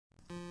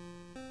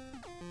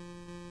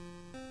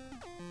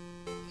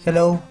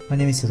Hello, my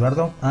name is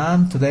Eduardo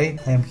and today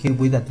I am here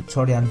with a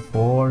tutorial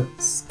for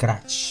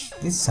Scratch.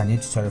 This is a new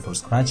tutorial for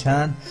Scratch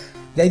and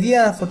the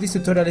idea for this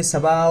tutorial is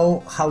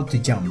about how to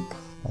jump.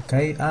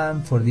 Okay,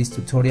 and for this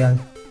tutorial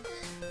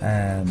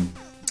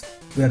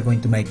we are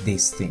going to make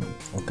this thing.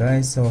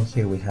 Okay, so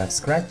here we have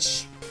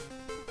Scratch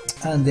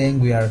and then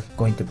we are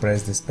going to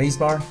press the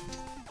spacebar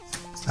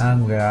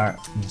and we are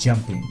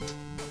jumping.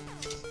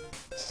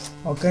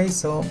 Okay,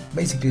 so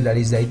basically that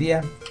is the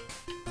idea.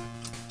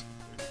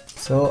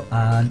 So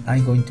and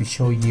I'm going to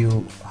show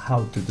you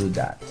how to do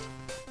that.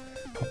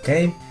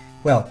 Okay,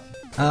 well,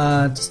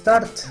 to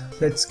start,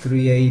 let's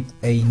create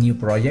a new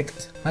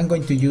project. I'm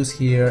going to use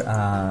here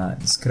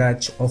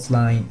Scratch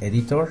offline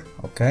editor.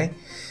 Okay,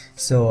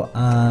 so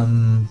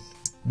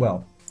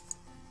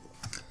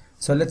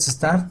so let's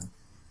start.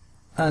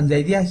 And the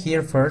idea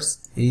here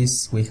first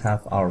is we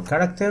have our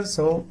character.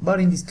 So, but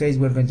in this case,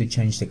 we're going to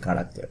change the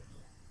character.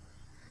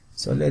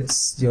 So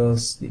let's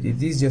just delete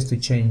this just to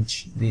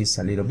change this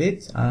a little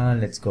bit, and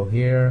let's go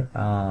here,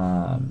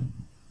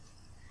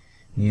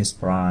 new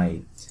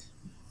sprite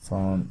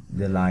from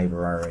the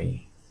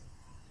library,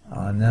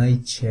 and I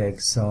check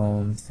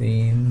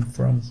something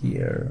from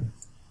here.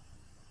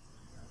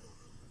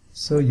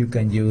 So you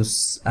can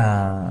use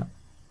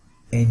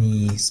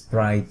any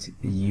sprite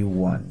you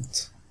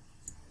want.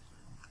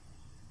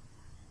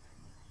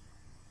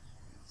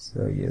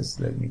 So yes,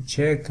 let me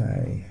check.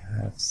 I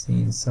have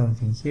seen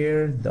something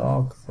here.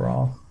 Dog,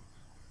 frog,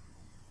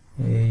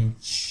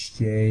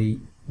 HJ,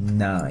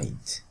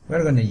 night.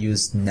 We're gonna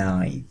use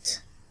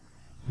night.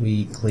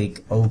 We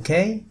click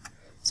OK.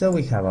 So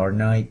we have our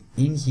night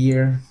in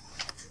here,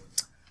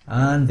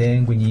 and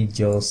then we need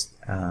just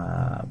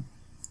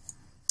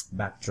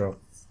backdrop.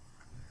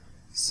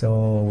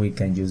 So we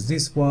can use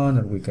this one,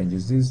 or we can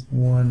use this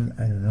one.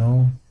 I don't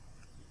know.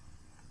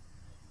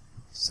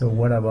 So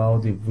what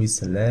about if we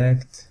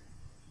select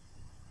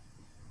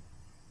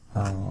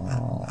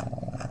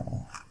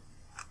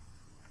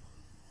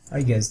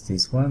I guess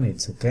this one,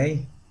 it's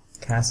okay,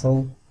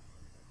 castle.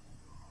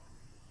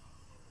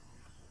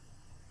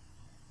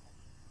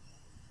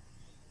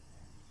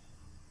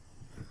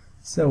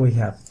 So we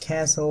have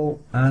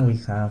castle and we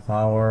have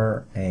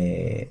our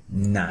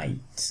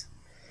knight.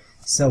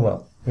 So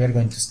well, we are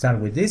going to start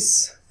with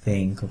this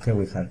thing. Okay,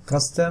 we have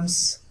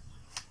customs.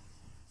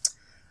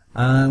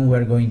 And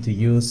we're going to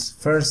use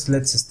first,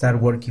 let's start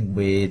working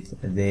with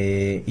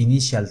the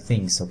initial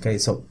things. Okay,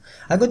 so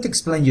I'm going to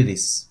explain you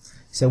this.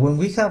 So when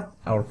we have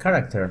our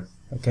character,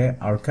 okay,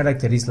 our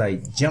character is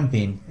like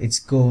jumping, it's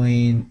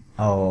going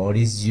or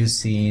is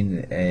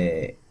using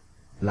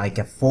like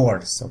a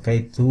force,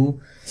 okay,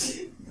 to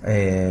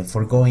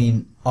for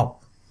going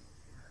up.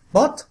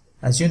 But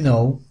as you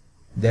know,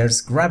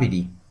 there's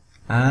gravity,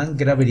 and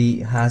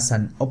gravity has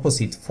an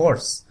opposite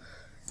force.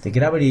 The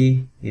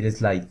gravity, it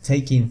is like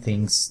taking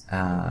things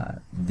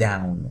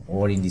down,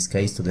 or in this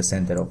case to the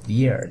center of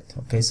the earth.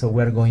 Okay, so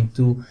we're going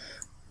to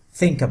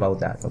think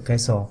about that. Okay,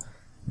 so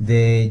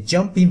the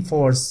jumping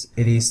force,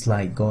 it is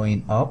like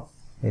going up,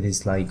 it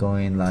is like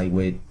going like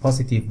with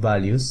positive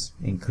values,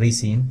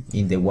 increasing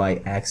in the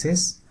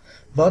y-axis,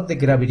 but the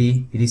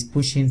gravity, it is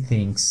pushing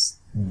things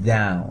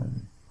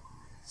down.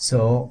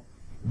 So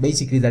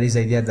basically that is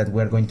the idea that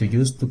we're going to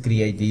use to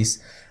create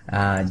this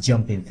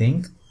jumping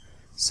thing.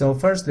 So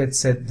first let's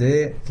set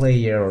the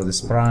player or the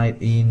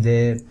sprite in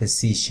the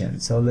position.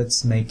 So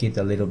let's make it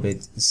a little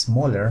bit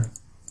smaller.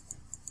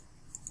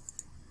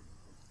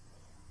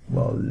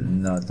 Well,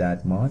 not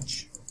that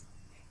much.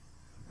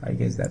 I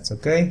guess that's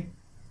okay.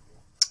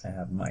 I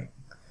have my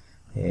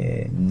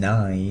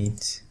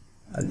knight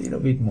a little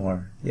bit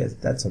more. Yes,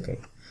 that's okay.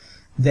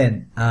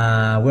 Then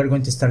we're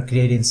going to start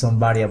creating some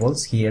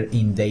variables here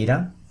in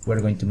data.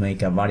 We're going to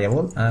make a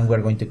variable and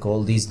we're going to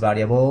call this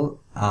variable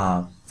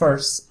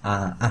first,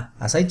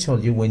 as I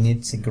told you, we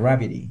need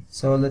gravity.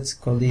 So let's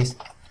call this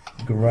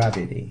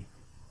gravity.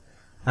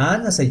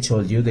 And as I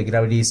told you, the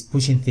gravity is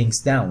pushing things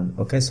down.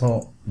 Okay,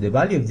 so the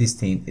value of this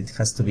thing, it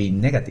has to be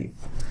negative.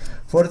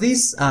 For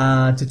this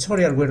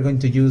tutorial, we're going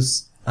to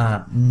use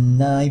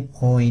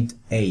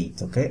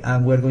 9.8. Okay,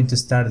 and we're going to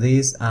start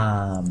this.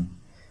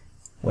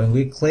 When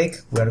we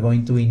click, we are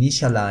going to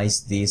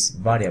initialize this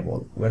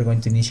variable. We're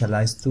going to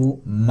initialize to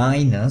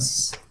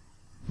minus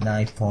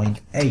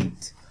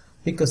 9.8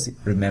 because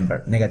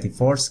remember, negative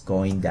force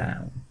going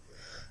down.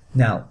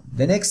 Now,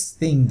 the next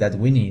thing that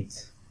we need,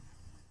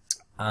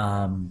 we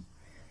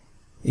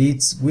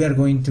are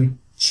going to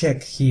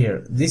check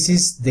here. This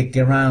is the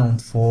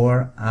ground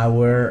for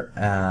our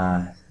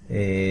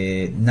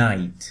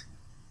knight.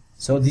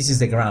 So this is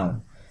the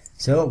ground.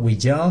 So we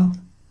jump,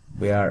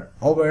 we are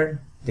over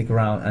the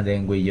ground, and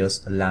then we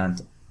just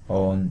land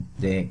on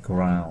the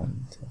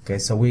ground. Okay,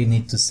 so we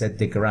need to set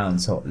the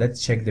ground. So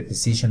let's check the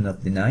position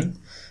of the knight.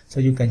 So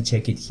you can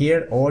check it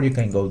here, or you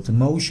can go to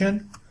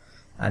motion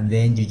and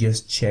then you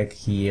just check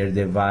here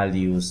the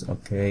values.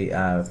 Okay,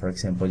 for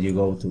example, you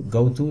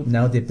go to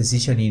now the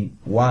position in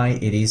Y,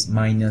 it is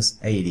minus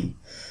 80.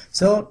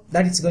 So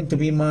that is going to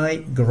be my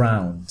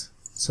ground.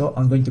 So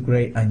I'm going to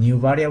create a new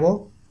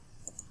variable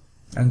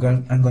I'm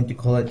going to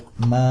call it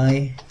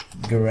my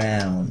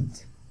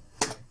ground.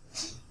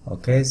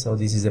 Okay, so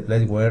this is the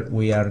place where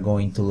we are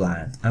going to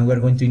land, and we're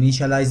going to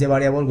initialize the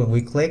variable when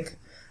we click,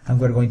 and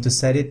we're going to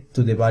set it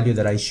to the value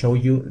that I show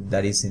you,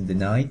 that is in the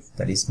night,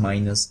 that is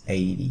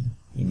 -80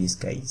 in this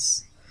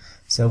case.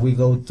 So we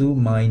go to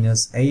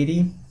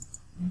 -80,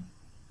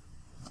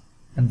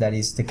 and that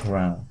is the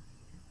ground,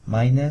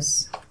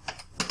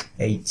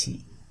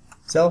 -80.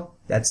 So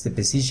that's the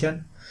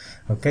position,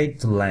 okay,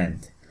 to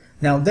land.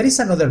 Now there is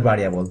another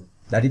variable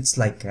that it's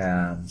like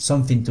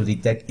something to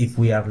detect if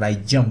we are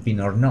like jumping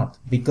or not,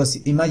 because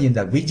imagine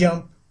that we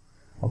jump,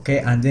 okay,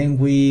 and then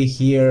we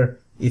hear,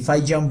 if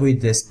I jump with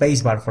the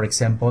spacebar, for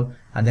example,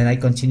 and then I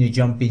continue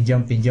jumping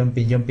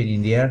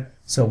in the air,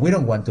 so we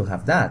don't want to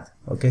have that,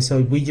 okay?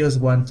 So we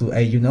just want to,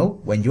 you know,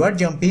 when you are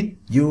jumping,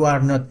 you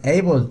are not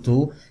able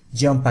to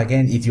jump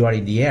again if you are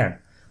in the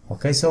air,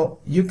 okay? So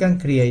you can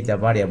create a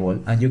variable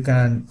and you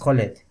can call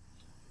it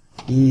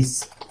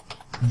is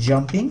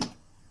jumping.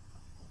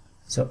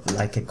 So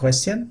like a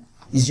question,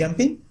 is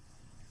jumping?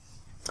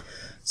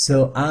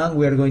 So, and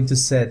we're going to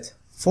set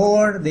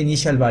for the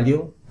initial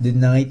value, the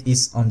knight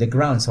is on the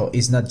ground, so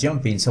it's not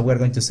jumping. So we're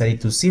going to set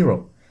it to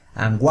 0.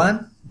 And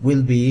 1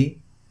 will be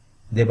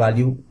the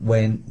value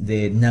when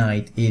the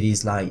knight, it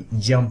is like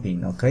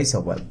jumping, okay?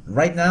 So, well,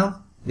 right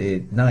now,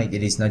 the knight,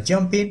 it is not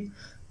jumping.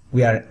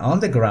 We are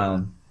on the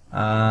ground.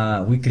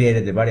 We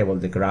created the variable,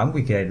 the ground.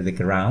 We created the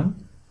ground.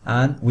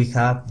 And we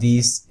have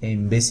this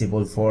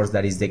invisible force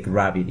that is the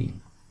gravity.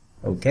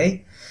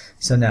 Okay,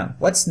 so now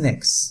what's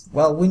next?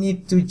 Well, we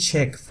need to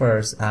check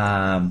first.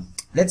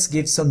 Let's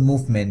give some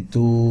movement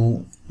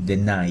to the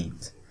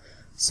knight.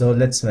 So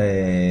let's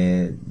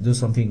do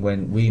something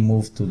when we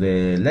move to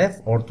the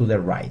left or to the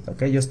right,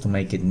 okay, just to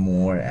make it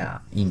more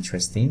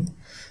interesting.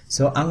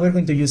 So, and we're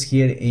going to use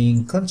here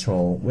in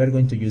control, we're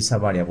going to use a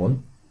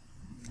variable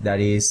that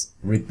is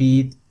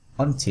repeat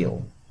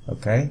until,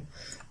 okay,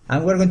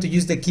 and we're going to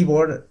use the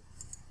keyboard.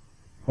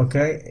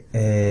 Okay,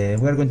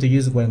 we're going to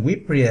use when we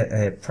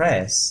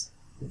press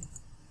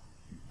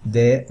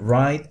the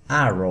right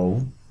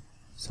arrow,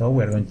 so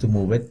we're going to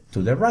move it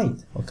to the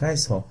right, okay?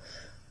 So,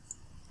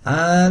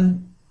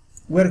 and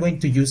we're going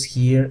to use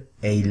here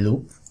a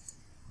loop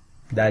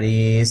that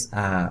is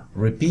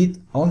repeat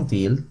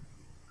until,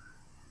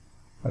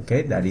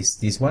 okay, that is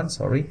this one,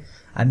 sorry,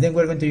 and then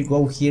we're going to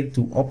go here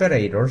to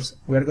operators,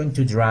 we're going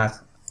to drag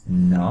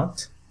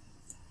not,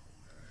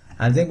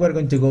 and then we're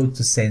going to go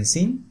to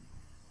sensing,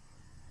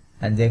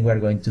 and then we're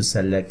going to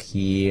select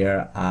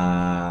here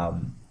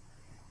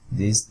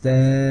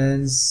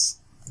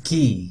distance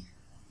key.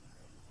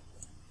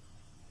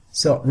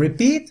 So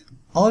repeat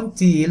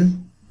until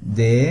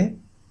the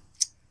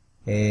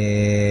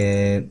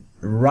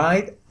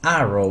right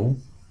arrow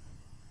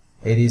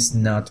it is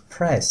not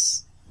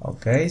pressed.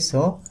 Okay,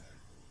 so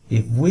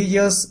if we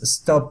just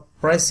stop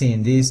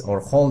pressing this or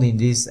holding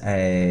this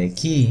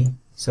key,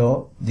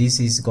 so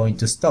this is going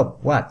to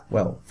stop what?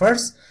 Well,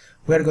 first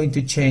we are going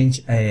to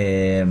change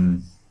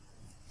the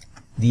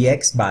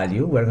x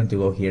value. We're going to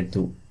go here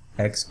to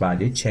x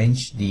value,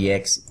 change the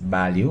x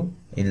value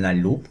in a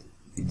loop.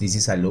 This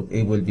is a loop.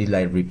 It will be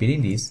like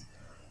repeating this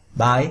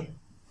by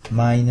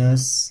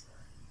minus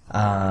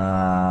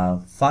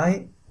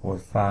 5 or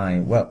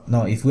 5. Well,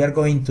 no, if we are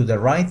going to the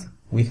right,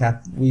 we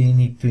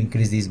need to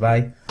increase this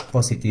by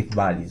positive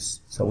values.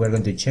 So we're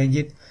going to change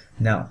it.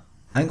 Now,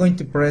 I'm going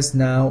to press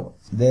now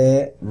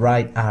the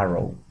right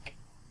arrow.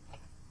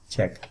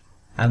 Check.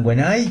 And when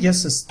I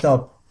just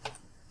stop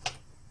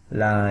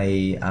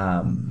like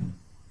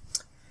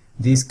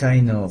this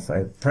kind of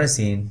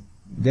pressing,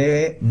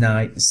 the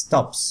knight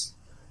stops.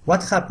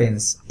 What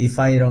happens if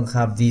I don't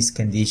have this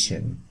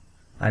condition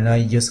and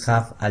I just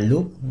have a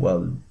loop?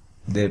 Well,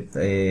 the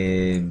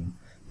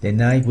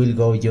knight will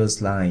go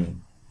just like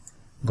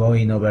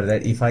going over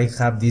there. If I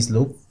have this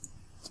loop,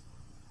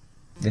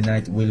 the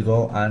knight will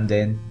go and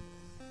then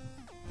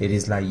it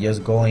is like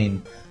just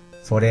going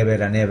forever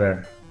and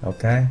ever.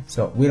 Okay,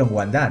 so we don't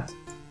want that.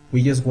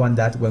 We just want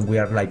that when we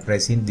are like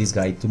pressing this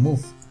guy to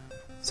move.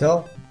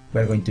 So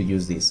we're going to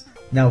use this.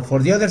 Now for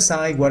the other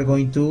side, we're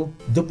going to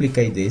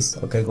duplicate this.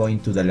 Okay,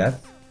 going to the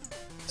left.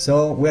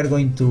 So we're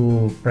going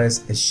to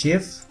press a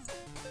shift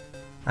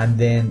and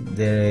then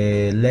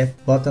the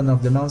left button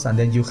of the mouse, and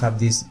then you have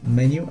this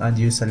menu and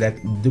you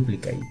select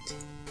duplicate.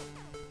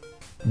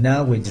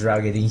 Now we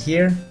drag it in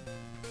here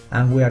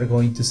and we are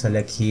going to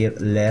select here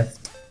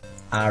left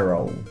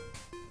arrow.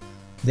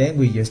 Then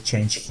we just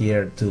change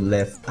here to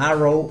left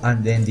arrow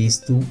and then these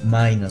two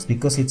minus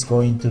because it's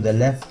going to the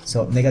left,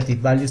 so negative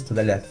values to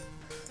the left.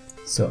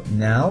 So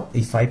now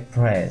if I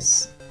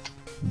press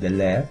the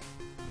left,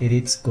 it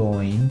is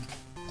going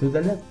to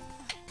the left.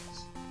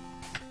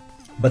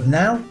 But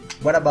now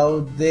what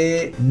about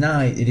the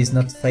knight? It is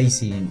not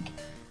facing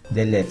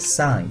the left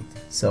side.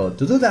 So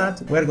to do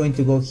that, we're going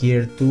to go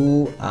here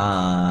to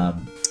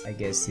I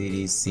guess it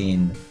is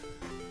in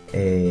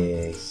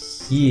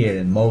here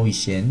in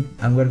motion,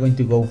 and we're going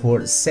to go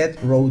for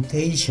set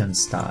rotation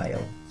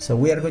style. So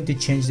we are going to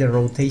change the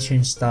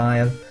rotation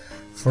style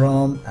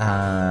from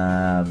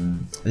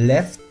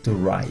left to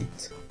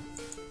right.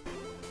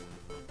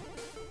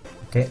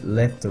 Okay,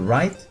 left to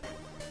right.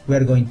 We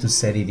are going to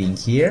set it in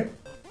here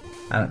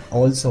and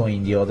also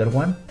in the other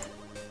one.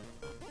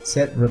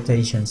 Set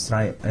rotation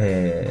style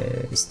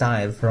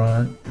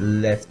from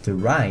left to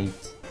right,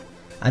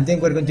 and then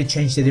we're going to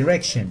change the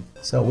direction.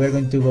 So we're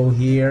going to go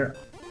here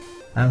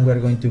and we're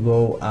going to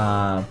go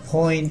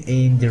point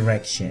in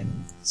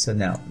direction. So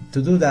now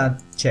to do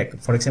that, check.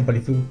 For example,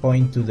 if we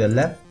point to the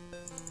left,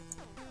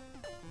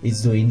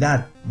 it's doing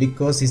that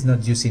because it's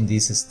not using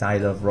this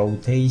style of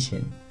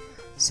rotation.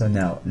 So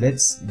now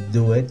let's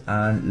do it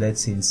and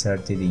let's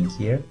insert it in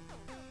here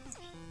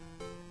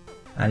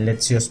and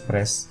let's just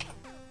press,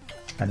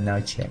 and now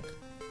check,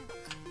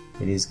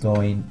 it is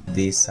going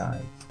this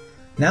side.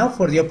 Now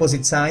for the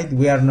opposite side,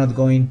 we are not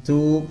going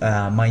to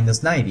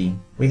minus 90,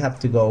 we have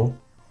to go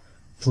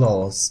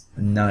plus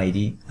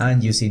 90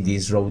 and using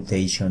this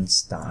rotation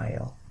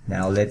style.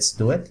 Now let's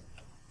do it.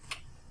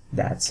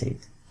 That's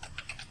it.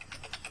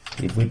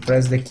 If we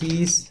press the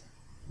keys,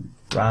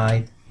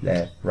 right,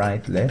 left,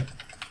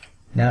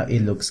 now it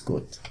looks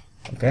good.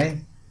 Okay,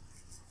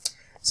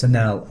 so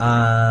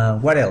now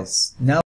what else? Now